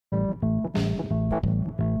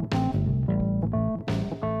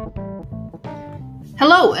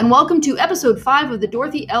Hello, and welcome to episode 5 of the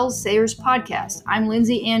Dorothy L. Sayers podcast. I'm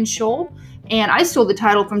Lindsay Ann Scholl, and I stole the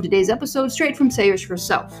title from today's episode straight from Sayers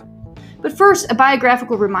herself. But first, a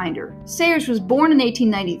biographical reminder. Sayers was born in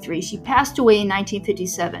 1893. She passed away in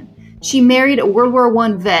 1957. She married a World War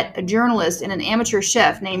I vet, a journalist, and an amateur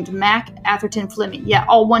chef named Mac Atherton Fleming. Yeah,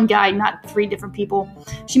 all one guy, not three different people.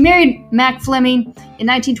 She married Mac Fleming in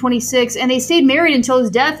 1926, and they stayed married until his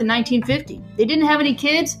death in 1950. They didn't have any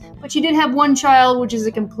kids, but she did have one child, which is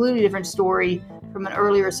a completely different story from an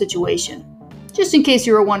earlier situation. Just in case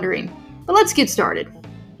you were wondering. But let's get started.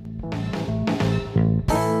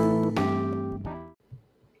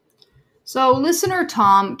 So listener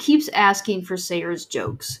Tom keeps asking for Sayers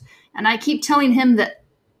jokes. And I keep telling him that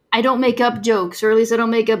I don't make up jokes, or at least I don't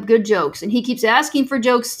make up good jokes. And he keeps asking for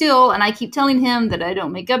jokes still, and I keep telling him that I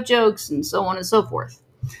don't make up jokes, and so on and so forth.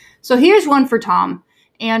 So here's one for Tom,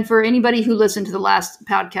 and for anybody who listened to the last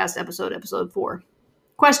podcast episode 4.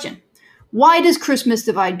 Question: why does Christmas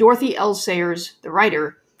divide Dorothy L. Sayers, the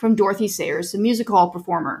writer, from Dorothy Sayers, the musical hall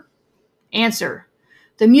performer? Answer: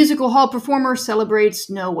 the musical hall performer celebrates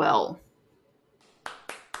Noel.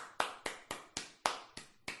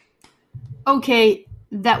 Okay,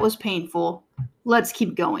 that was painful. Let's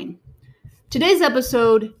keep going. Today's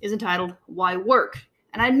episode is entitled Why Work?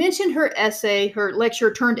 And I mentioned her essay, her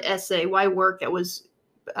lecture turned essay, Why Work, that was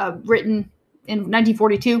written in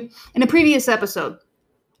 1942 in a previous episode.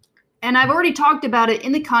 And I've already talked about it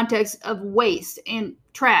in the context of waste and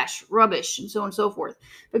trash, rubbish, and so on and so forth.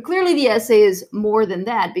 But clearly the essay is more than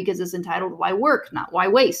that because it's entitled Why Work, not Why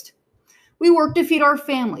Waste. We work to feed our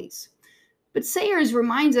families. But Sayers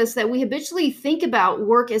reminds us that we habitually think about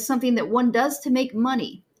work as something that one does to make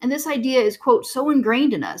money. And this idea is, quote, so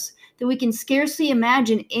ingrained in us that we can scarcely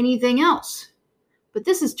imagine anything else. But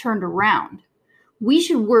this is turned around. We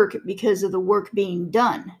should work because of the work being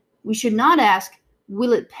done. We should not ask,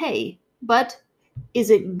 will it pay, but is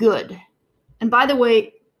it good? And by the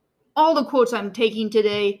way, all the quotes I'm taking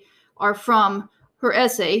today are from her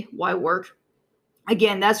essay, Why Work?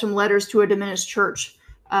 Again, that's from Letters to a Diminished Church.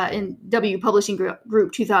 In W Publishing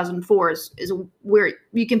Group 2004 is where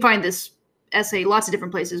you can find this essay, lots of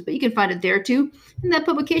different places, but you can find it there too. And that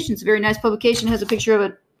publication is a very nice publication. It has a picture of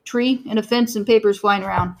a tree and a fence and papers flying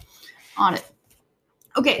around on it.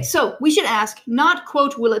 Okay, so we should ask, not,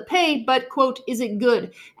 quote, will it pay, but, quote, is it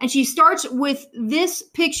good? And she starts with this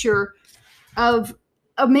picture of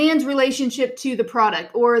a man's relationship to the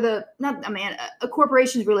product, or a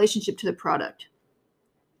corporation's relationship to the product.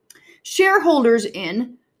 Shareholders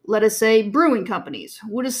in, let us say, brewing companies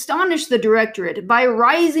would astonish the directorate by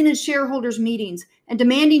rising at shareholders' meetings and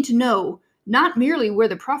demanding to know not merely where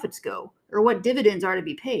the profits go or what dividends are to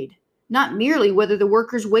be paid, not merely whether the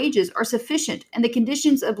workers' wages are sufficient and the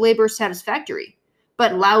conditions of labor satisfactory,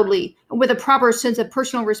 but loudly and with a proper sense of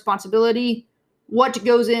personal responsibility, what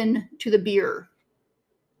goes into the beer.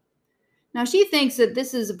 Now, she thinks that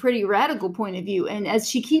this is a pretty radical point of view, and as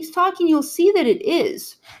she keeps talking, you'll see that it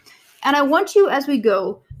is. And I want you, as we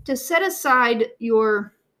go, to set aside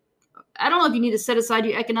your, I don't know if you need to set aside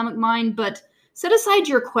your economic mind, but set aside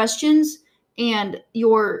your questions and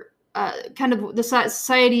your kind of the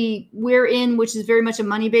society we're in, which is very much a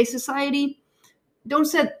money-based society.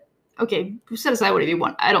 Set aside whatever you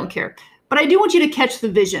want. I don't care. But I do want you to catch the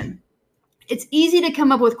vision. It's easy to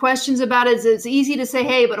come up with questions about it. It's easy to say,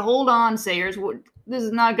 hey, but hold on, Sayers, this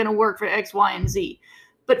is not going to work for X, Y, and Z.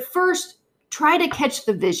 But first, try to catch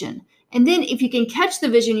the vision. And then if you can catch the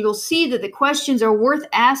vision, you'll see that the questions are worth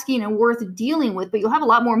asking and worth dealing with, but you'll have a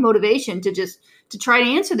lot more motivation to try to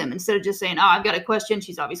answer them instead of just saying, oh, I've got a question.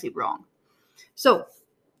 She's obviously wrong. So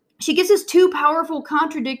she gives us two powerful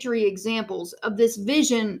contradictory examples of this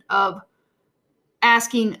vision of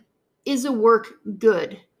asking, is a work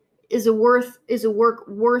good? Is a work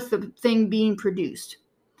worth the thing being produced?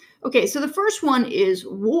 Okay, so the first one is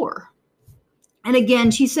war. And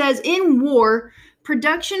again, she says in war,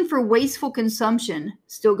 production for wasteful consumption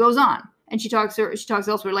still goes on. And she talks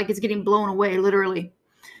elsewhere like it's getting blown away, literally.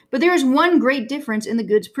 But there is one great difference in the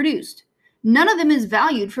goods produced. None of them is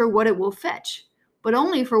valued for what it will fetch, but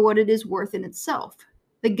only for what it is worth in itself.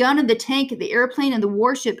 The gun and the tank, the airplane and the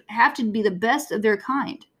warship have to be the best of their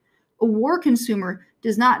kind. A war consumer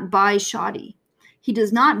does not buy shoddy. He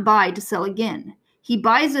does not buy to sell again. He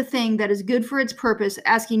buys a thing that is good for its purpose,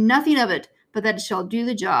 asking nothing of it, but that it shall do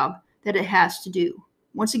the job that it has to do.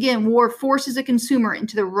 Once again, war forces a consumer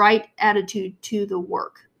into the right attitude to the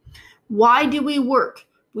work. Why do we work?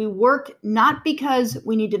 We work not because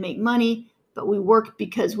we need to make money, but we work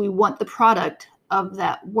because we want the product of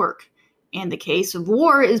that work. And the case of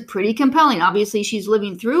war is pretty compelling. Obviously, she's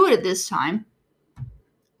living through it at this time.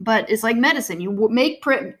 But it's like medicine.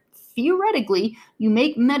 Theoretically, you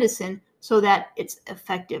make medicine so that it's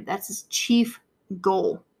effective. That's its chief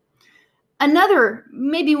goal. Another,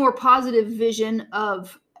 maybe more positive vision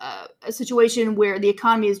of a situation where the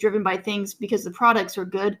economy is driven by things because the products are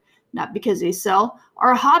good, not because they sell,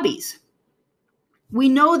 are hobbies. We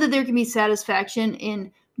know that there can be satisfaction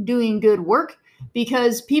in doing good work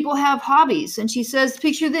because people have hobbies. And she says,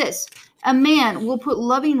 picture this: a man will put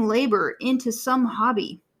loving labor into some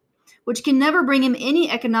hobby, which can never bring him any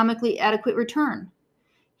economically adequate return.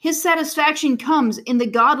 His satisfaction comes in the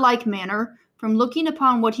godlike manner from looking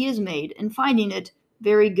upon what he has made and finding it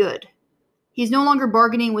very good. He is no longer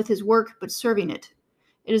bargaining with his work, but serving it.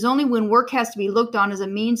 It is only when work has to be looked on as a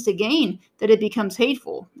means to gain that it becomes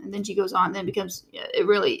hateful. And then she goes on, then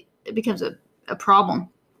it becomes a problem.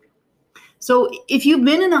 So if you've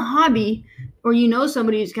been in a hobby, or you know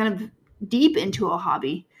somebody who's kind of deep into a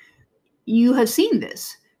hobby, you have seen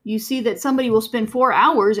this. You see that somebody will spend 4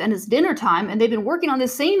 hours and it's dinner time and they've been working on the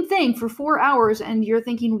same thing for 4 hours, and you're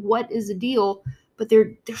thinking, what is the deal? But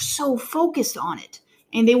they're so focused on it,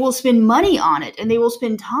 and they will spend money on it, and they will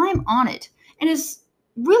spend time on it. And it's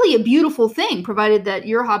really a beautiful thing, provided that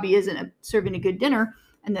your hobby isn't serving a good dinner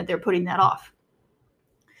and that they're putting that off.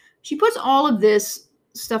 She puts all of this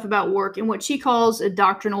stuff about work in what she calls a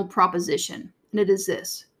doctrinal proposition, and it is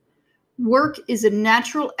this: work is a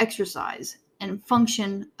natural exercise and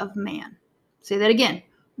function of man. Say that again.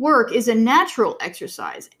 Work is a natural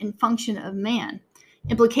exercise and function of man.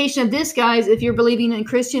 Implication of this, guys, if you're believing in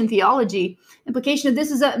Christian theology, implication of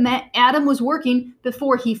this is that Adam was working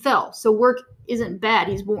before he fell. So work isn't bad.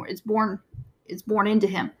 It's born into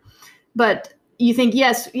him. But you think,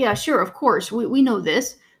 yes, yeah, sure, of course, we know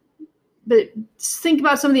this. But think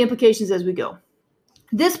about some of the implications as we go.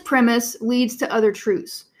 This premise leads to other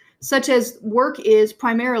truths, such as work is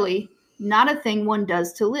primarily not a thing one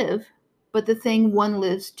does to live, but the thing one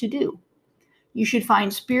lives to do. You should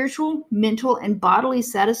find spiritual, mental, and bodily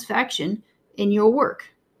satisfaction in your work.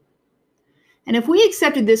 And if we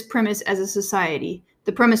accepted this premise as a society,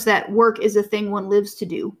 the premise that work is a thing one lives to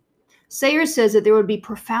do, Sayers says that there would be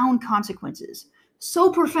profound consequences,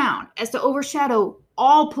 so profound as to overshadow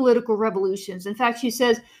all political revolutions. In fact, she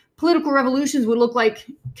says political revolutions would look like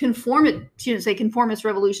she didn't say conformist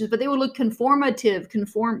revolutions, but they would look conformative,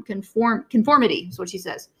 conformity is what she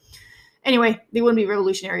says. Anyway, they wouldn't be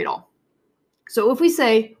revolutionary at all. So if we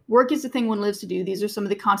say work is the thing one lives to do, these are some of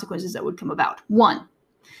the consequences that would come about. 1,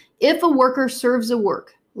 if a worker serves a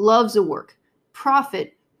work, loves a work,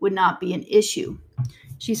 profit would not be an issue.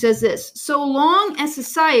 She says this: so long as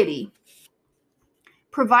society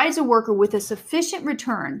provides a worker with a sufficient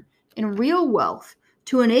return in real wealth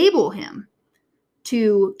to enable him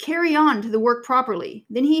to carry on to the work properly,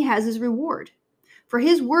 then he has his reward. For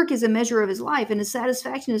his work is a measure of his life, and his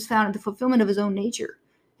satisfaction is found in the fulfillment of his own nature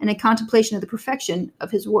and a contemplation of the perfection of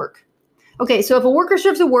his work. Okay, so if a worker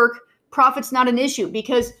serves a work, profit's not an issue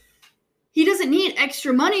because he doesn't need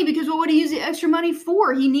extra money, because what would he use the extra money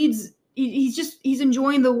for? He's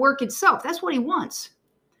enjoying the work itself. That's what he wants.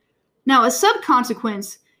 Now, a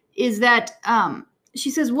sub-consequence is that she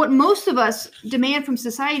says what most of us demand from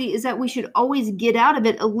society is that we should always get out of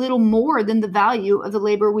it a little more than the value of the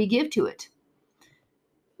labor we give to it.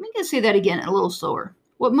 Let me say that again a little slower.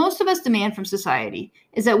 What most of us demand from society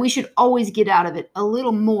is that we should always get out of it a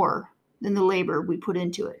little more than the labor we put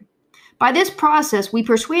into it. By this process, we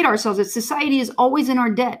persuade ourselves that society is always in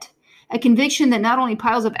our debt, a conviction that not only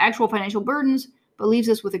piles up actual financial burdens, but leaves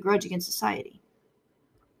us with a grudge against society.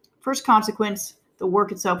 First consequence, the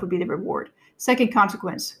work itself would be the reward. Second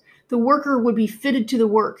consequence, the worker would be fitted to the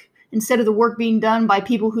work instead of the work being done by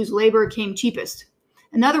people whose labor came cheapest.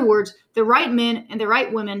 In other words, the right men and the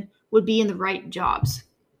right women would be in the right jobs.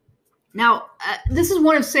 Now, this is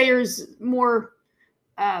one of Sayers' more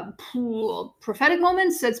prophetic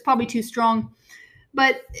moments. That's probably too strong.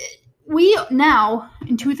 But we now,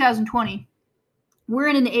 in 2020, we're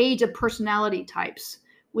in an age of personality types.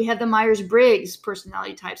 We have the Myers-Briggs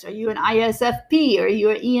personality types. Are you an ISFP? Are you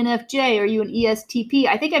an ENFJ? Are you an ESTP?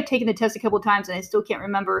 I think I've taken the test a couple of times and I still can't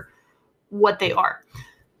remember what they are.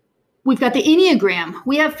 We've got the Enneagram.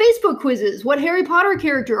 We have Facebook quizzes. What Harry Potter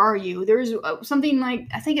character are you? There's something like,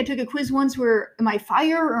 I think I took a quiz once where, am I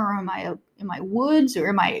fire or am I woods or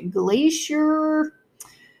am I a glacier?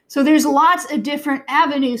 So there's lots of different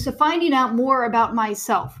avenues to finding out more about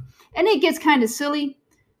myself. And it gets kind of silly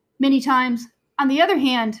many times. On the other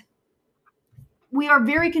hand, we are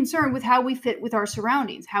very concerned with how we fit with our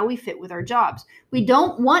surroundings, how we fit with our jobs. We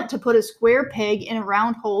don't want to put a square peg in a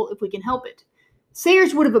round hole if we can help it.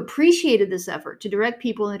 Sayers would have appreciated this effort to direct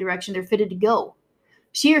people in the direction they're fitted to go.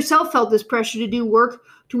 She herself felt this pressure to do work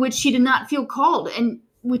to which she did not feel called. And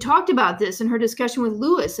we talked about this in her discussion with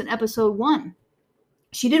Lewis in episode 1.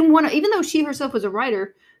 She didn't want to, even though she herself was a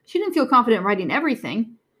writer, she didn't feel confident writing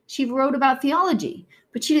everything. She wrote about theology,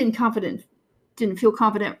 but she didn't feel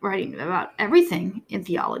confident writing about everything in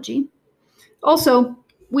theology. Also,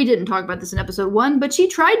 we didn't talk about this in episode 1, but she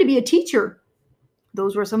tried to be a teacher.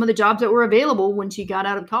 Those were some of the jobs that were available when she got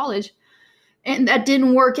out of college, and that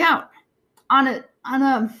didn't work out. On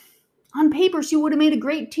paper, she would have made a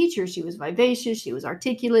great teacher. She was vivacious, she was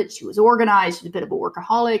articulate, she was organized, she was a bit of a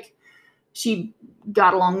workaholic. She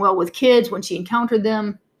got along well with kids when she encountered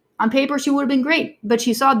them. On paper, she would have been great, but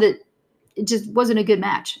she saw that it just wasn't a good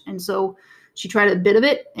match. And so she tried a bit of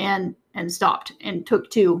it and stopped and took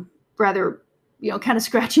to rather, kind of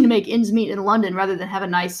scratching to make ends meet in London rather than have a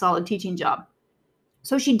nice, solid teaching job.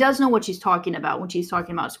 So she does know what she's talking about when she's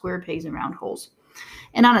talking about square pegs and round holes.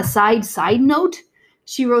 And on a side note,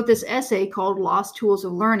 she wrote this essay called Lost Tools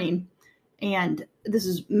of Learning. And this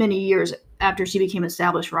is many years after she became an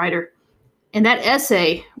established writer. And that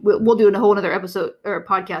essay, we'll do a whole other episode or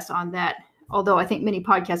podcast on that, although I think many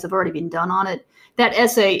podcasts have already been done on it. That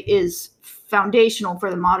essay is foundational for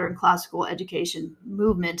the modern classical education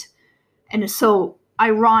movement. And is so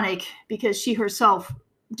ironic because she herself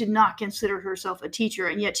did not consider herself a teacher,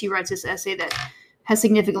 and yet she writes this essay that has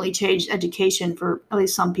significantly changed education for at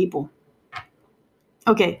least some people.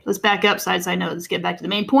 Okay, let's back up, side note. Let's get back to the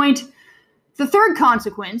main point. The third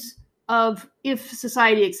consequence of if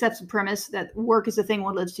society accepts the premise that work is the thing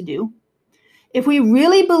one lives to do, if we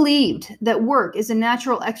really believed that work is a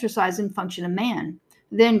natural exercise and function of man,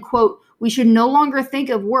 then, quote, we should no longer think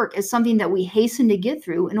of work as something that we hasten to get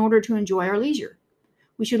through in order to enjoy our leisure.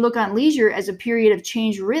 We should look on leisure as a period of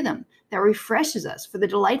change rhythm that refreshes us for the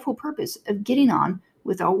delightful purpose of getting on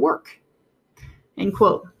with our work. End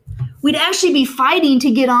quote. We'd actually be fighting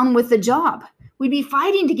to get on with the job. We'd be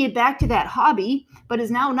fighting to get back to that hobby, but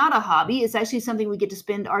is now not a hobby. It's actually something we get to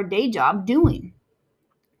spend our day job doing.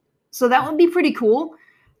 So that would be pretty cool.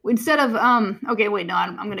 Instead of, I'm getting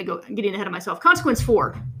ahead of myself. Consequence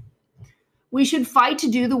 4. We should fight to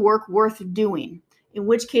do the work worth doing, in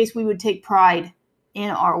which case we would take pride in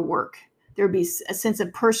our work. There would be a sense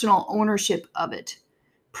of personal ownership of it.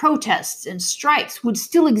 Protests and strikes would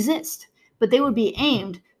still exist, but they would be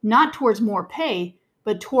aimed not towards more pay,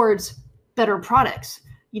 but towards better products.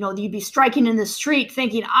 You'd be striking in the street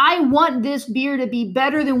thinking, I want this beer to be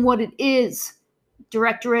better than what it is.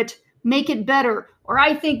 Directorate, make it better. Or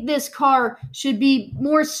I think this car should be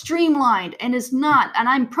more streamlined and it's not, and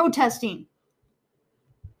I'm protesting.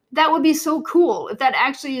 That would be so cool if that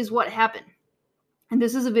actually is what happened. And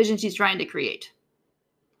this is a vision she's trying to create.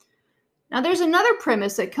 Now, there's another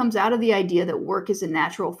premise that comes out of the idea that work is a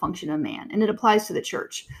natural function of man, and it applies to the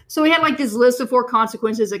church. So we had this list of 4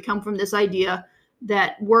 consequences that come from this idea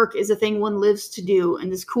that work is a thing one lives to do, and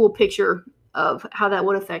this cool picture of how that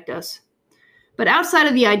would affect us. But outside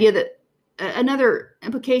of the idea that another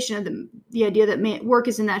implication of the idea that work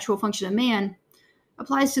is a natural function of man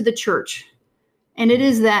applies to the church. And it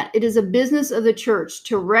is that it is a business of the church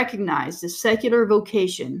to recognize the secular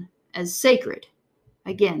vocation as sacred.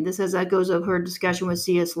 Again, this as echoes of her discussion with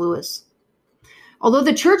C.S. Lewis. Although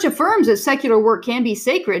the church affirms that secular work can be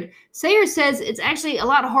sacred, Sayers says it's actually a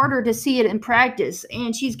lot harder to see it in practice.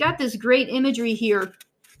 And she's got this great imagery here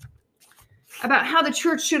about how the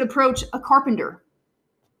church should approach a carpenter.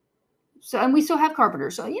 And we still have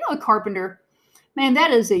carpenters. So, a carpenter, man,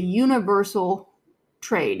 that is a universal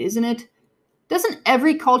trade, isn't it? Doesn't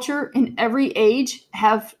every culture in every age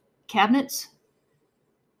have cabinets?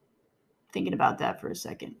 Thinking about that for a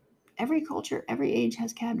second. Every culture, every age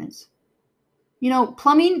has cabinets.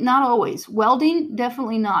 Plumbing, not always. Welding,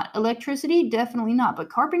 definitely not. Electricity, definitely not. But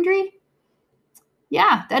carpentry,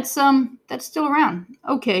 yeah, that's still around.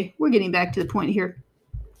 Okay, we're getting back to the point here.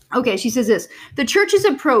 Okay, she says this. The church's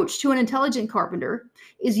approach to an intelligent carpenter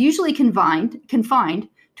is usually confined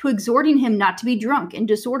to exhorting him not to be drunk and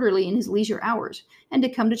disorderly in his leisure hours and to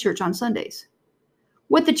come to church on Sundays.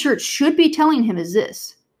 What the church should be telling him is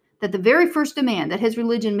this, that the very first demand that his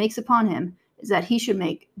religion makes upon him is that he should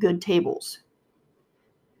make good tables.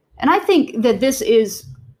 And I think that this is,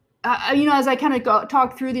 as I kind of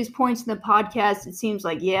talk through these points in the podcast, it seems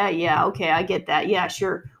like, yeah, okay, I get that. Yeah,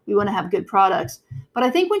 sure, we want to have good products. But I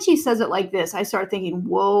think when she says it like this, I start thinking,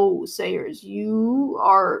 whoa, Sayers, you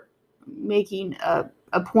are making a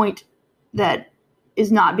point that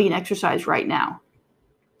is not being exercised right now.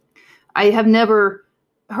 I have never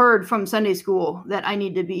heard from Sunday school that I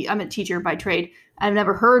need to be, I'm a teacher by trade. I've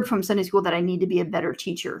never heard from Sunday school that I need to be a better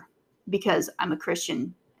teacher because I'm a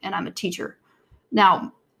Christian and I'm a teacher.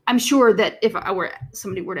 Now, I'm sure that if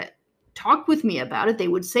somebody were to talk with me about it, they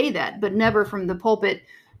would say that, but never from the pulpit.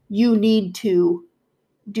 You need to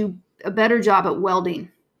do a better job at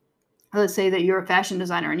welding. Let's say that you're a fashion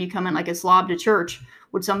designer and you come in like a slob to church.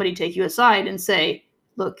 Would somebody take you aside and say,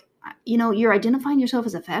 look, you're identifying yourself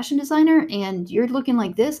as a fashion designer and you're looking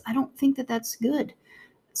like this? I don't think that that's good.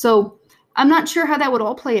 So I'm not sure how that would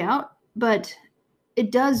all play out, but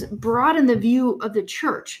it does broaden the view of the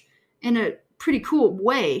church in a pretty cool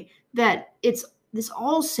way, that it's this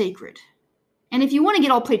all sacred. And if you want to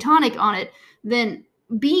get all Platonic on it, then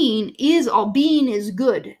being is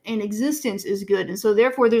good and existence is good. And so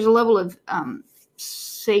therefore there's a level of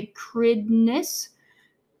sacredness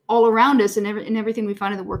all around us in everything we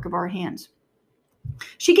find in the work of our hands.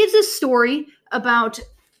 She gives this story about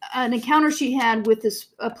an encounter she had with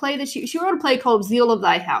a play that she wrote a play called Zeal of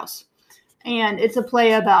Thy House. And it's a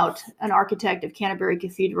play about an architect of Canterbury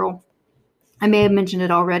Cathedral. I may have mentioned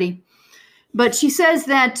it already. But she says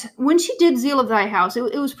that when she did Zeal of Thy House, it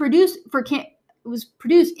was produced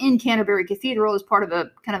in Canterbury Cathedral as part of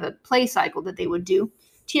a kind of a play cycle that they would do.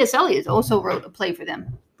 T.S. Eliot also wrote a play for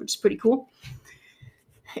them, which is pretty cool.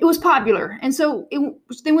 It was popular, and so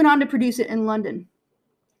they went on to produce it in London.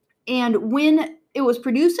 And when it was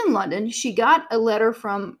produced in London, she got a letter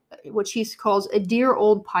from what she calls a dear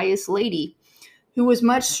old pious lady who was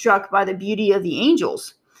much struck by the beauty of the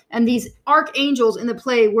angels. And these archangels in the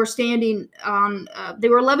play were standing on, they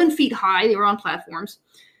were 11 feet high. They were on platforms,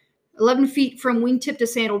 11 feet from wingtip to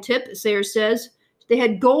sandal tip, as Sayers says. They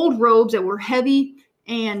had gold robes that were heavy,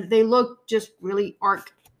 and they looked just really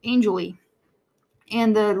archangel-y.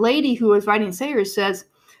 And the lady who was writing Sayers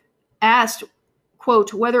asked,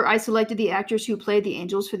 quote, whether I selected the actors who played the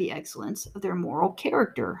angels for the excellence of their moral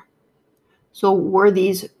character. So were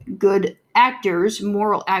these good actors,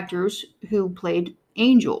 moral actors, who played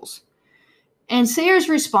angels? And Sayers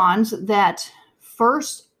responds that,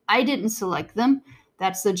 first, I didn't select them.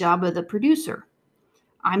 That's the job of the producer.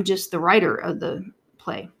 I'm just the writer of the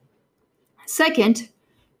play. Second,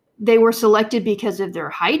 they were selected because of their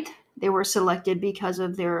height. They were selected because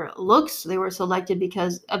of their looks. They were selected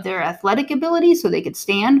because of their athletic ability, so they could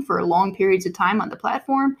stand for long periods of time on the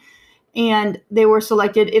platform. And they were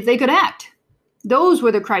selected if they could act. Those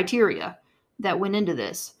were the criteria that went into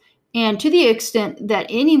this. And to the extent that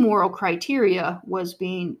any moral criteria was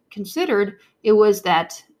being considered, it was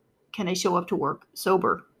that, can they show up to work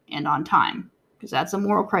sober and on time? Because that's a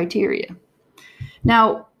moral criteria.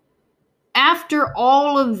 Now, after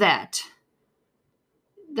all of that,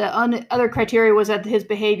 the other criteria was that his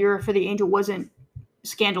behavior for the angel wasn't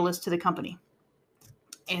scandalous to the company.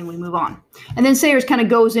 And we move on. And then Sayers kind of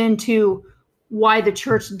goes into why the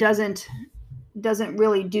church doesn't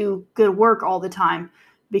really do good work all the time,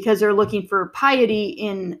 because they're looking for piety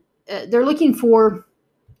they're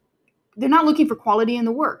not looking for quality in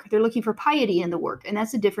the work. They're looking for piety in the work, and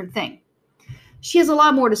that's a different thing. She has a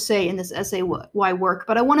lot more to say in this essay, Why Work,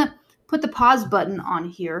 but I want to put the pause button on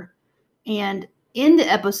here. And in the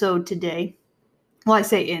episode today, well, I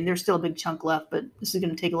say in, there's still a big chunk left, but this is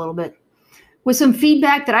going to take a little bit, with some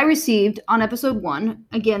feedback that I received on episode 1.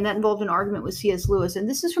 Again, that involved an argument with C.S. Lewis, and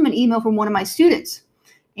this is from an email from one of my students.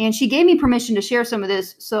 And she gave me permission to share some of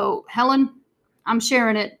this. So, Helen, I'm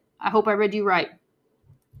sharing it. I hope I read you right.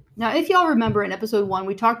 Now, if y'all remember in episode 1,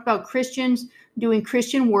 we talked about Christians doing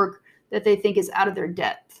Christian work that they think is out of their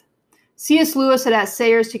depth. C.S. Lewis had asked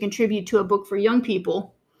Sayers to contribute to a book for young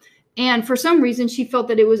people, and for some reason, she felt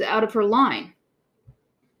that it was out of her line.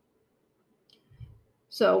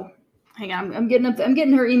 So, hang on, I'm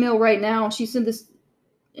getting her email right now. She sent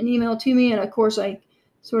an email to me, and of course, I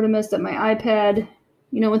sort of messed up my iPad.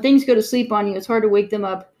 You know, when things go to sleep on you, it's hard to wake them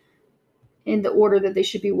up in the order that they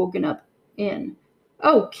should be woken up in.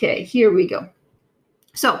 Okay, here we go.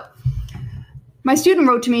 So, my student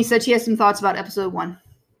wrote to me, said she has some thoughts about episode 1.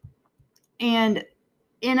 And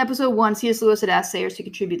in episode 1, C.S. Lewis had asked Sayers to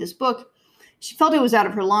contribute this book. She felt it was out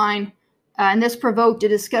of her line, and this provoked a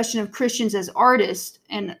discussion of Christians as artists,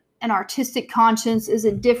 and an artistic conscience. Is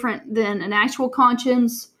it different than an actual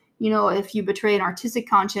conscience? You know, if you betray an artistic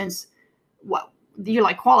conscience, well, you're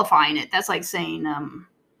like qualifying it. That's like saying,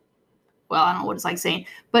 well, I don't know what it's like saying,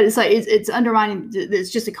 but it's like it's undermining.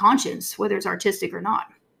 It's just a conscience, whether it's artistic or not.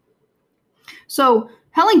 So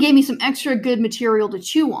Helen gave me some extra good material to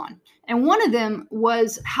chew on. And one of them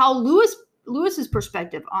was how Lewis's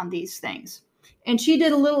perspective on these things. And she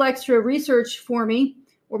did a little extra research for me,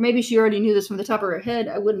 or maybe she already knew this from the top of her head.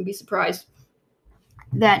 I wouldn't be surprised.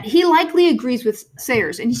 That he likely agrees with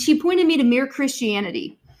Sayers. And she pointed me to Mere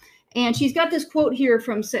Christianity. And she's got this quote here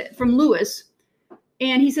from Lewis.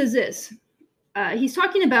 And he says this. he's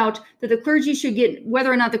talking about that the clergy should get,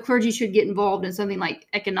 whether or not the clergy should get involved in something like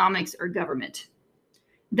economics or government.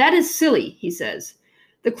 That is silly, he says.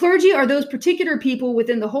 The clergy are those particular people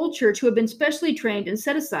within the whole church who have been specially trained and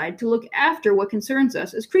set aside to look after what concerns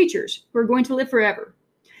us as creatures who are going to live forever.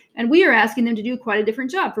 And we are asking them to do quite a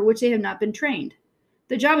different job for which they have not been trained.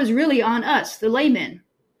 The job is really on us, the laymen.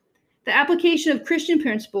 The application of Christian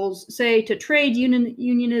principles, say to trade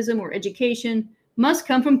unionism or education, must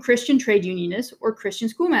come from Christian trade unionists or Christian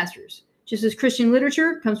schoolmasters, just as Christian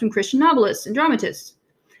literature comes from Christian novelists and dramatists,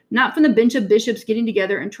 not from the bench of bishops getting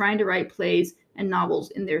together and trying to write plays and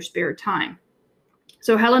novels in their spare time.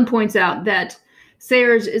 So Helen points out that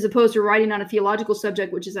Sayers is opposed to writing on a theological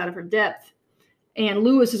subject which is out of her depth, and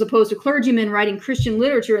Lewis is opposed to clergymen writing Christian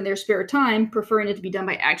literature in their spare time, preferring it to be done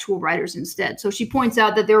by actual writers instead. So she points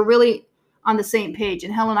out that they're really on the same page,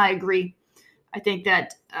 and Helen and I agree. I think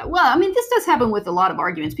that, this does happen with a lot of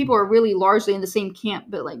arguments. People are really largely in the same camp,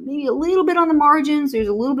 but like maybe a little bit on the margins. There's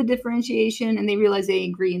a little bit of differentiation, and they realize they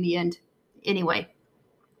agree in the end anyway.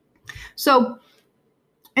 So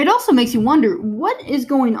it also makes you wonder what is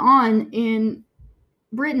going on in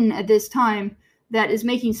Britain at this time that is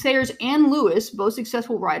making Sayers and Lewis, both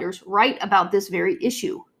successful writers, write about this very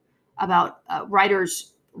issue, about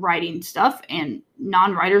writers writing stuff and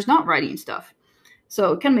non-writers not writing stuff.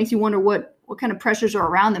 So it kind of makes you wonder what kind of pressures are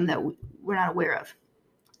around them that we're not aware of.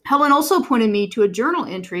 Helen also pointed me to a journal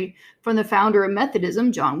entry from the founder of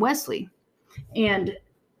Methodism, John Wesley. And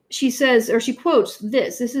she says, or she quotes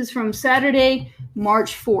this. This is from Saturday,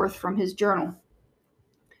 March 4th from his journal,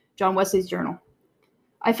 John Wesley's journal.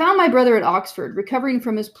 I found my brother at Oxford, recovering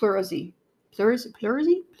from his pleurisy,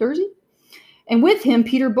 and with him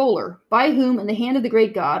Peter Bowler, by whom, in the hand of the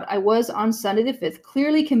great God, I was on Sunday the 5th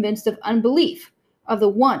clearly convinced of unbelief, of the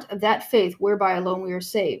want of that faith whereby alone we are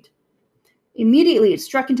saved. Immediately it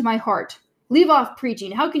struck into my heart, leave off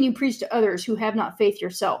preaching. How can you preach to others who have not faith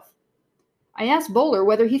yourself? I asked Bowler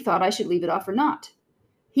whether he thought I should leave it off or not.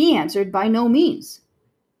 He answered, by no means.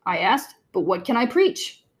 I asked, but what can I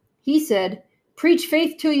preach? He said, preach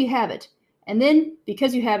faith till you have it, and then,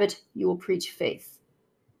 because you have it, you will preach faith.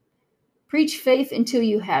 Preach faith until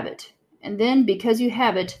you have it, and then, because you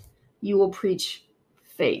have it, you will preach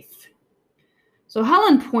faith. So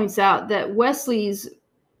Helen points out that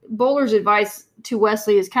Bowler's advice to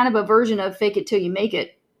Wesley is kind of a version of fake it till you make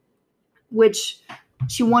it, which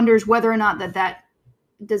she wonders whether or not that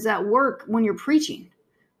does that work when you're preaching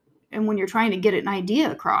and when you're trying to get an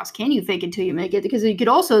idea across. Can you fake it till you make it? Because you could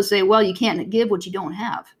also say, well, you can't give what you don't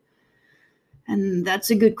have. And that's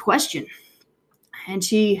a good question. And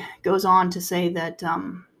she goes on to say that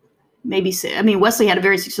Wesley had a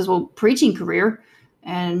very successful preaching career,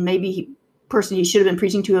 and maybe person he should have been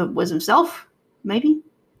preaching to was himself, maybe.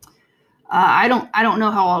 I don't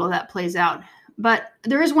know how all of that plays out. But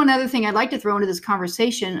there is one other thing I'd like to throw into this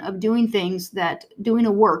conversation of doing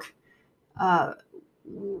a work,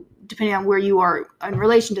 depending on where you are in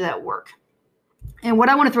relation to that work. And what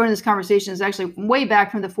I want to throw into this conversation is actually way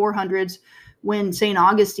back from the 400s when St.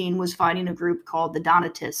 Augustine was fighting a group called the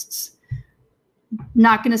Donatists.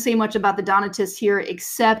 Not going to say much about the Donatists here,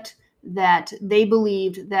 except that they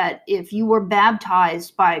believed that if you were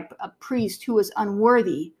baptized by a priest who was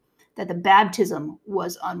unworthy, that the baptism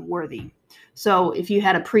was unworthy. So if you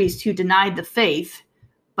had a priest who denied the faith,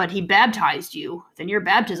 but he baptized you, then your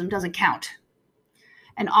baptism doesn't count.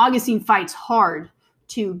 And Augustine fights hard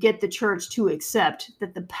to get the church to accept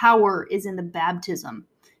that the power is in the baptism.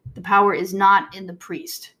 The power is not in the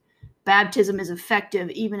priest. Baptism is effective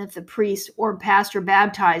even if the priest or pastor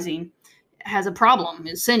baptizing has a problem,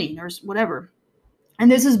 is sinning or whatever. And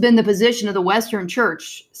this has been the position of the Western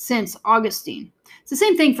Church since Augustine. It's the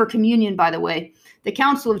same thing for communion, by the way. The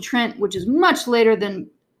Council of Trent, which is much later than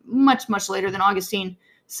Augustine,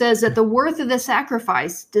 says that the worth of the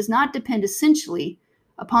sacrifice does not depend essentially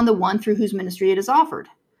upon the one through whose ministry it is offered,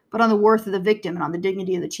 but on the worth of the victim and on the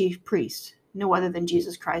dignity of the chief priest, no other than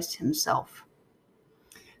Jesus Christ himself.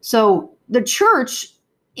 So the church,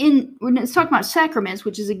 when it's talking about sacraments,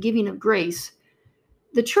 which is a giving of grace,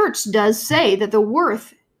 the church does say that the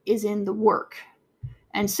worth is in the work.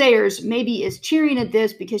 And Sayers maybe is cheering at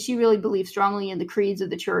this because she really believes strongly in the creeds of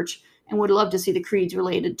the church and would love to see the creeds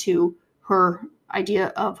related to her idea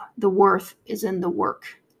of the worth is in the work.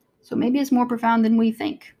 So maybe it's more profound than we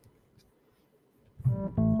think.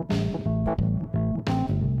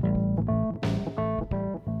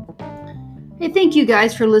 Hey, thank you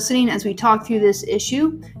guys for listening as we talk through this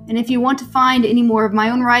issue. And if you want to find any more of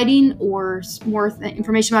my own writing or more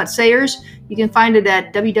information about Sayers, you can find it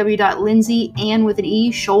at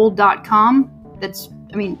www.lindsayannwithanescholl.com. That's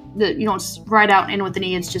I mean, you don't write out N with an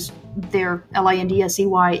E. It's just there,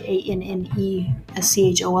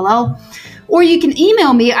 LINDSEYANNESCHOLL. Or you can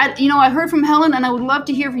email me. I heard from Helen, and I would love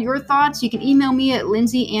to hear your thoughts. You can email me at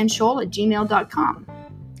lindsayandscholl@gmail.com.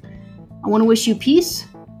 I want to wish you peace,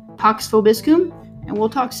 Pax Vobiscum, and we'll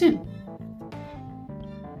talk soon.